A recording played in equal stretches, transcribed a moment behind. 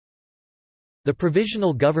The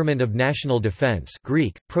Provisional Government of National Defense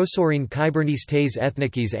Greek, Prosorin Kybernistes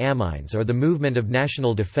Ethnikis Amines or the Movement of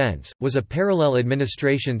National Defense, was a parallel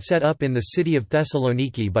administration set up in the city of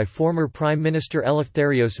Thessaloniki by former Prime Minister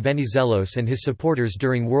Eleftherios Venizelos and his supporters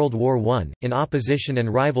during World War I, in opposition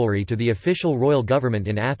and rivalry to the official royal government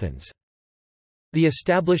in Athens. The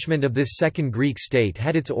establishment of this second Greek state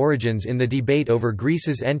had its origins in the debate over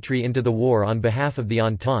Greece's entry into the war on behalf of the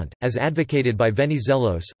Entente, as advocated by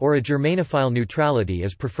Venizelos, or a Germanophile neutrality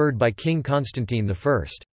as preferred by King Constantine I.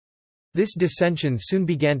 This dissension soon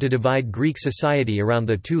began to divide Greek society around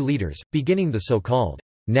the two leaders, beginning the so-called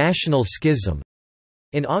national schism.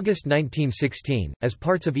 In August 1916, as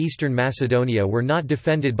parts of eastern Macedonia were not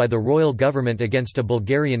defended by the royal government against a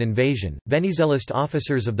Bulgarian invasion, Venizelist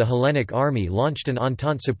officers of the Hellenic army launched an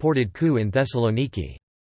Entente-supported coup in Thessaloniki.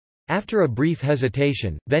 After a brief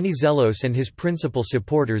hesitation, Venizelos and his principal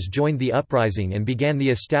supporters joined the uprising and began the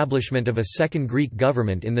establishment of a second Greek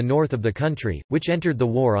government in the north of the country, which entered the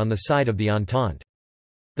war on the side of the Entente.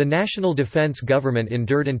 The National Defense Government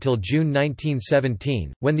endured until June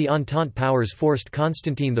 1917, when the Entente powers forced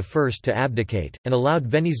Constantine I to abdicate, and allowed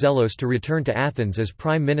Venizelos to return to Athens as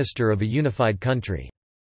Prime Minister of a unified country.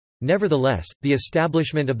 Nevertheless, the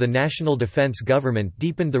establishment of the National Defense Government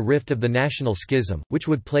deepened the rift of the national schism, which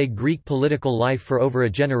would plague Greek political life for over a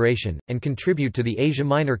generation, and contribute to the Asia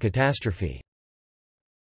Minor catastrophe.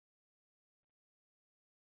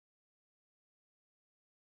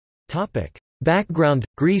 Background: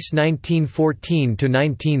 Greece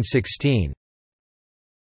 1914–1916.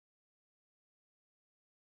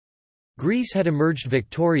 Greece had emerged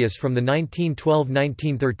victorious from the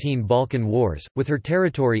 1912–1913 Balkan Wars, with her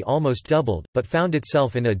territory almost doubled, but found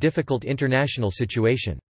itself in a difficult international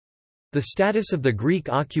situation. The status of the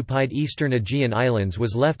Greek-occupied eastern Aegean islands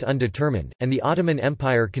was left undetermined, and the Ottoman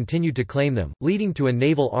Empire continued to claim them, leading to a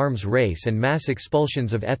naval arms race and mass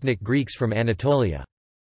expulsions of ethnic Greeks from Anatolia.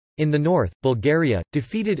 In the north, Bulgaria,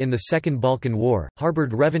 defeated in the Second Balkan War,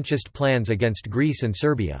 harbored revanchist plans against Greece and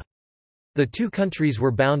Serbia. The two countries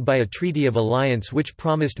were bound by a treaty of alliance which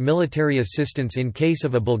promised military assistance in case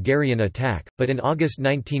of a Bulgarian attack, but in August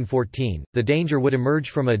 1914, the danger would emerge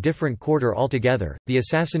from a different quarter altogether. The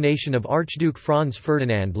assassination of Archduke Franz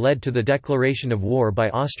Ferdinand led to the declaration of war by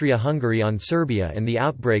Austria-Hungary on Serbia and the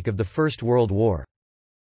outbreak of the First World War.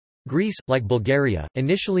 Greece, like Bulgaria,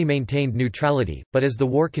 initially maintained neutrality, but as the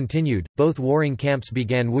war continued, both warring camps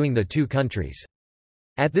began wooing the two countries.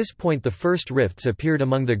 At this point the first rifts appeared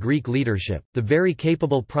among the Greek leadership. The very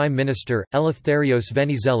capable Prime Minister, Eleftherios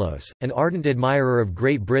Venizelos, an ardent admirer of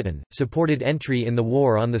Great Britain, supported entry in the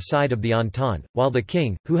war on the side of the Entente, while the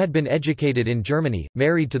king, who had been educated in Germany,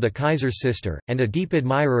 married to the Kaiser's sister, and a deep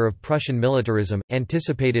admirer of Prussian militarism,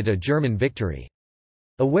 anticipated a German victory.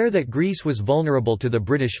 Aware that Greece was vulnerable to the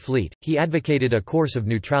British fleet, he advocated a course of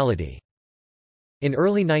neutrality. In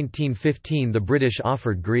early 1915 the British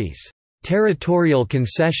offered Greece territorial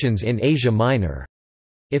concessions in Asia Minor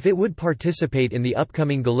if it would participate in the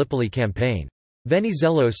upcoming Gallipoli campaign.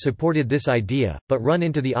 Venizelos supported this idea, but run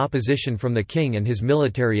into the opposition from the king and his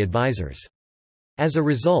military advisers. As a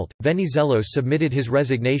result, Venizelos submitted his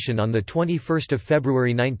resignation on 21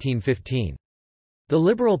 February 1915. The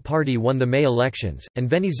Liberal Party won the May elections, and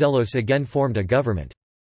Venizelos again formed a government.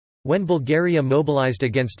 When Bulgaria mobilized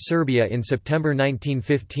against Serbia in September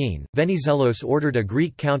 1915, Venizelos ordered a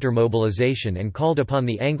Greek counter-mobilization and called upon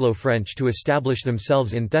the Anglo-French to establish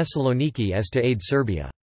themselves in Thessaloniki as to aid Serbia.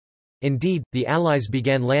 Indeed, the Allies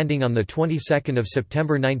began landing on the 22nd of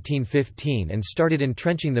September 1915 and started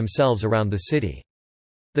entrenching themselves around the city.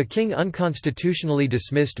 The king unconstitutionally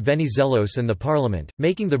dismissed Venizelos and the parliament,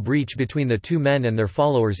 making the breach between the two men and their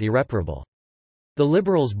followers irreparable. The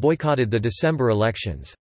liberals boycotted the December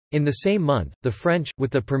elections. In the same month, the French,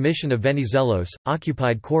 with the permission of Venizelos,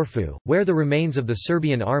 occupied Corfu, where the remains of the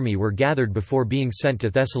Serbian army were gathered before being sent to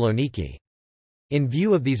Thessaloniki. In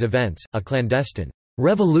view of these events, a clandestine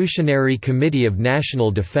Revolutionary Committee of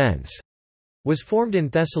National Defense was formed in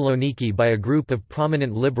Thessaloniki by a group of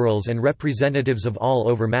prominent liberals and representatives of all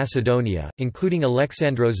over Macedonia, including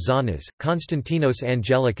Alexandros Zanas, Konstantinos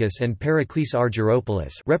Angelikis and Periklis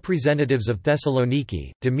Argyropoulos, representatives of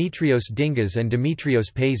Thessaloniki, Dimitrios Dingas and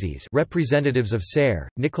Dimitrios Pazis, representatives of Ser,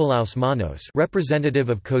 Nikolaos Manos,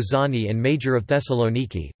 representative of Kozani and Major of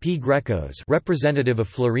Thessaloniki, P. Grekos, representative of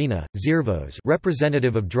Florina, Zirvos,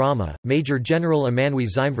 representative of Drama, Major General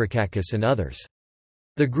Emmanouis Zymvrakakis and others.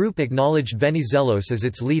 The group acknowledged Venizelos as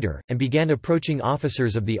its leader, and began approaching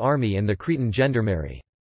officers of the army and the Cretan gendarmerie.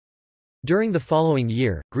 During the following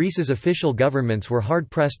year, Greece's official governments were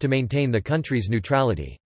hard-pressed to maintain the country's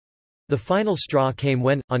neutrality. The final straw came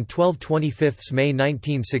when, on 12/25 May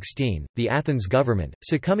 1916, the Athens government,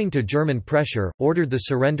 succumbing to German pressure, ordered the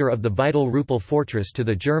surrender of the vital Rupel fortress to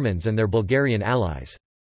the Germans and their Bulgarian allies.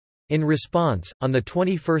 In response, on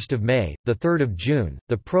 21 May, 3 June,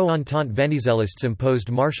 the pro-Entente Venizelists imposed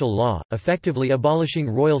martial law, effectively abolishing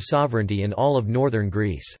royal sovereignty in all of northern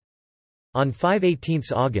Greece. On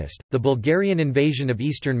 5/18 August, the Bulgarian invasion of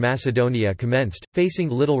eastern Macedonia commenced, facing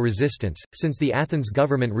little resistance, since the Athens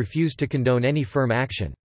government refused to condone any firm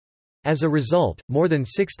action. As a result, more than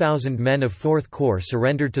 6,000 men of 4th Corps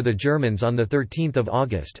surrendered to the Germans on 13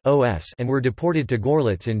 August and were deported to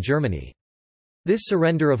Gorlitz in Germany. This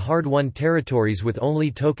surrender of hard-won territories with only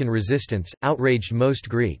token resistance, outraged most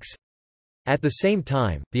Greeks. At the same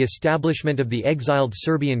time, the establishment of the exiled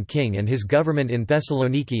Serbian king and his government in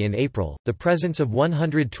Thessaloniki in April, the presence of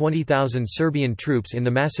 120,000 Serbian troops in the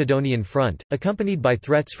Macedonian front, accompanied by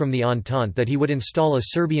threats from the Entente that he would install a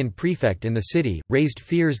Serbian prefect in the city, raised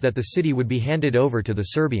fears that the city would be handed over to the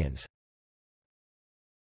Serbians.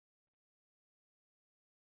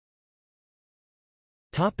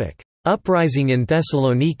 Uprising in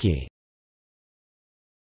Thessaloniki.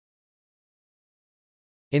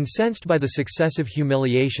 Incensed by the successive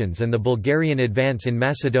humiliations and the Bulgarian advance in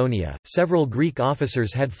Macedonia, several Greek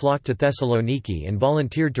officers had flocked to Thessaloniki and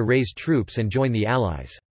volunteered to raise troops and join the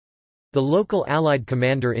Allies. The local Allied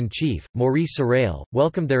commander-in-chief, Maurice Sarrail,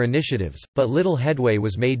 welcomed their initiatives, but little headway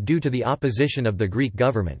was made due to the opposition of the Greek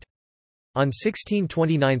government. On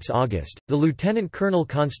 16/29 August, the Lieutenant Colonel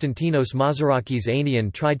Konstantinos Mazarakis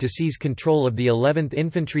Aenion tried to seize control of the 11th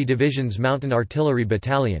Infantry Division's Mountain Artillery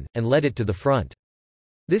Battalion, and led it to the front.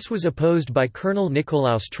 This was opposed by Colonel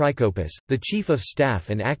Nikolaos Trikopis, the Chief of Staff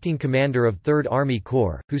and acting commander of 3rd Army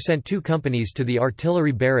Corps, who sent 2 companies to the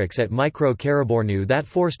artillery barracks at Mikro Karabornou that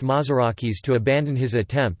forced Mazarakis to abandon his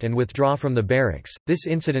attempt and withdraw from the barracks. This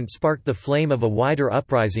incident sparked the flame of a wider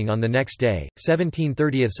uprising on the next day,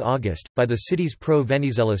 17/30 August, by the city's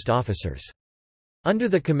pro-Venizelist officers. Under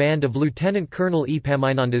the command of Lieutenant Colonel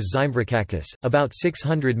Epaminondas Zymvrakakis, about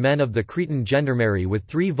 600 men of the Cretan gendarmerie with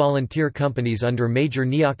 3 volunteer companies under Major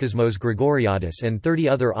Neokosmos Grigoriadis and 30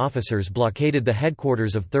 other officers blockaded the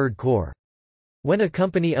headquarters of 3rd Corps. When a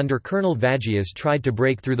company under Colonel Vagias tried to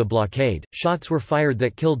break through the blockade, shots were fired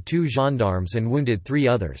that killed 2 gendarmes and wounded 3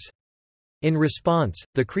 others. In response,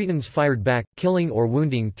 the Cretans fired back, killing or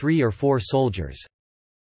wounding 3 or 4 soldiers.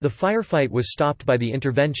 The firefight was stopped by the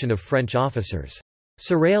intervention of French officers.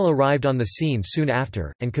 Sarrail arrived on the scene soon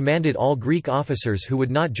after, and commanded all Greek officers who would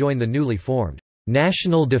not join the newly formed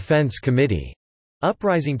National Defense Committee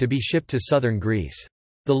uprising to be shipped to southern Greece.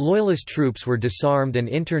 The loyalist troops were disarmed and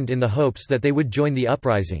interned in the hopes that they would join the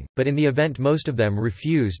uprising, but in the event most of them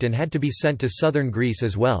refused and had to be sent to southern Greece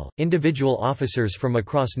as well. Individual officers from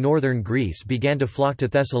across northern Greece began to flock to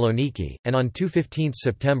Thessaloniki, and on 15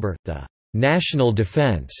 September, the National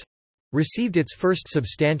Defense received its first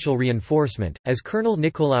substantial reinforcement, as Colonel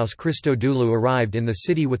Nikolaos Christodoulou arrived in the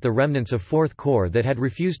city with the remnants of 4th Corps that had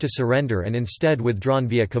refused to surrender and instead withdrawn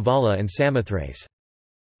via Kavala and Samothrace.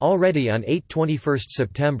 Already on 21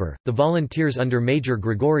 September, the volunteers under Major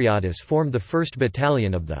Grigoriadis formed the 1st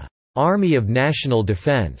Battalion of the Army of National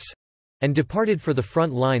Defense and departed for the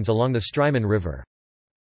front lines along the Strymon River.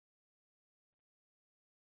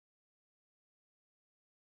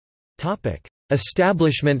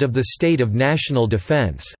 Establishment of the state of national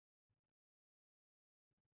defense.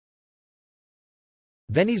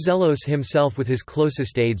 Venizelos himself with his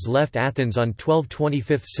closest aides left Athens on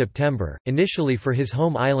 12/25 September, initially for his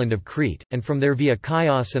home island of Crete, and from there via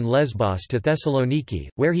Chios and Lesbos to Thessaloniki,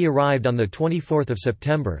 where he arrived on 24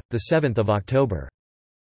 September, 7 October.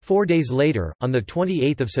 4 days later, on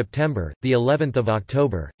 28 September, the 11th of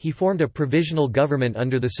October, he formed a provisional government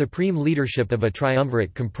under the supreme leadership of a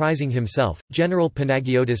triumvirate comprising himself, General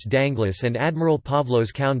Panagiotis Danglis and Admiral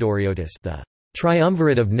Pavlos Koundoriotis, the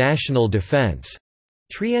triumvirate of national defense.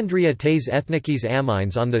 Triandria tes ethnikis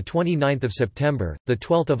amines. On 29 September,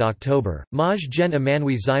 12 October, Maj Gen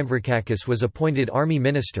Emmanouis Zymvrakakis was appointed army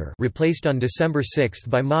minister, replaced on December 6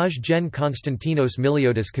 by Maj Gen Konstantinos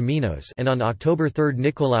Miliotis Kaminos, and on October 3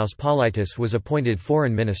 Nikolaos Politis was appointed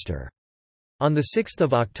foreign minister. On 6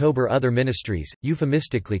 October other ministries,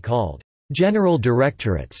 euphemistically called general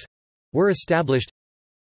directorates, were established.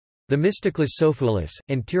 Themistoklis Sofoulis,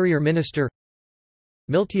 interior minister;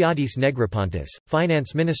 Miltiadis Negropontis,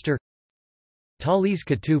 Finance Minister; Talis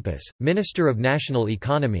Katoupis, Minister of National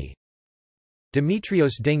Economy;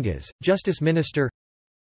 Dimitrios Dingas, Justice Minister;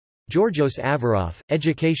 Georgios Avarov,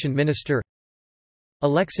 Education Minister;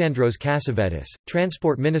 Alexandros Kassavetis,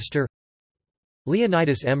 Transport Minister;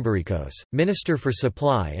 Leonidas Embarikos, Minister for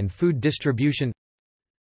Supply and Food Distribution;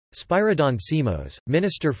 Spyridon Simos,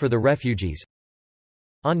 Minister for the Refugees.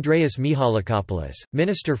 Andreas Mihalakopoulos,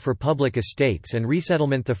 Minister for Public Estates and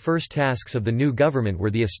Resettlement. The first tasks of the new government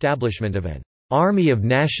were the establishment of an Army of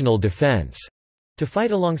National Defense to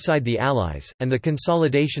fight alongside the Allies, and the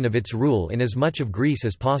consolidation of its rule in as much of Greece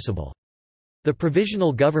as possible. The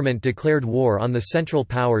Provisional Government declared war on the Central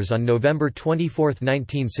Powers on November 24,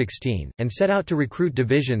 1916, and set out to recruit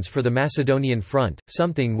divisions for the Macedonian front,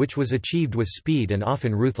 something which was achieved with speed and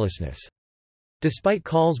often ruthlessness. Despite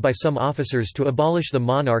calls by some officers to abolish the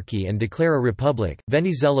monarchy and declare a republic,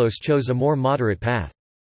 Venizelos chose a more moderate path.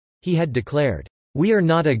 He had declared, "We are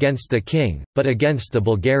not against the king, but against the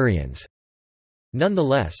Bulgarians."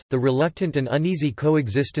 Nonetheless, the reluctant and uneasy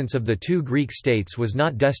coexistence of the two Greek states was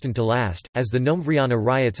not destined to last, as the Nomvriana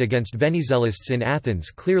riots against Venizelists in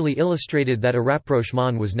Athens clearly illustrated that a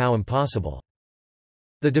rapprochement was now impossible.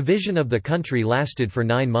 The division of the country lasted for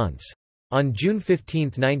 9 months. On June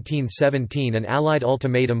 15, 1917, an Allied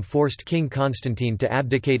ultimatum forced King Constantine to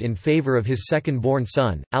abdicate in favor of his second-born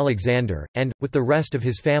son, Alexander, and, with the rest of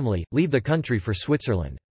his family, leave the country for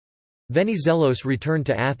Switzerland. Venizelos returned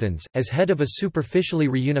to Athens, as head of a superficially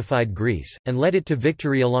reunified Greece, and led it to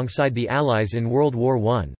victory alongside the Allies in World War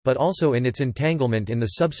I, but also in its entanglement in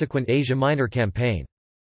the subsequent Asia Minor campaign.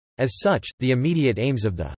 As such, the immediate aims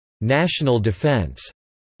of the national defense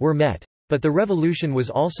were met. But the revolution was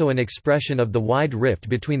also an expression of the wide rift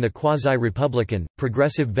between the quasi-republican,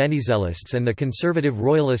 progressive Venizelists and the conservative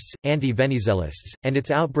royalists, anti-Venizelists, and its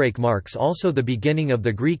outbreak marks also the beginning of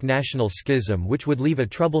the Greek national schism, which would leave a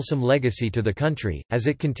troublesome legacy to the country, as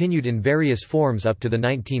it continued in various forms up to the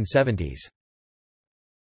 1970s.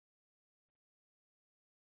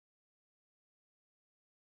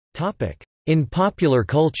 In popular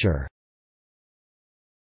culture.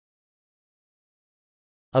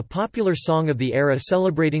 A popular song of the era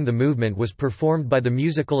celebrating the movement was performed by the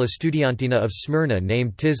musical Estudiantina of Smyrna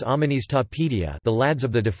named Tis Omnes ta Pedia, the Lads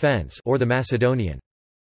of the Defense, or the Macedonian.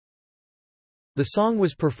 The song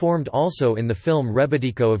was performed also in the film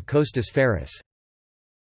Rebetiko of Kostas Faris.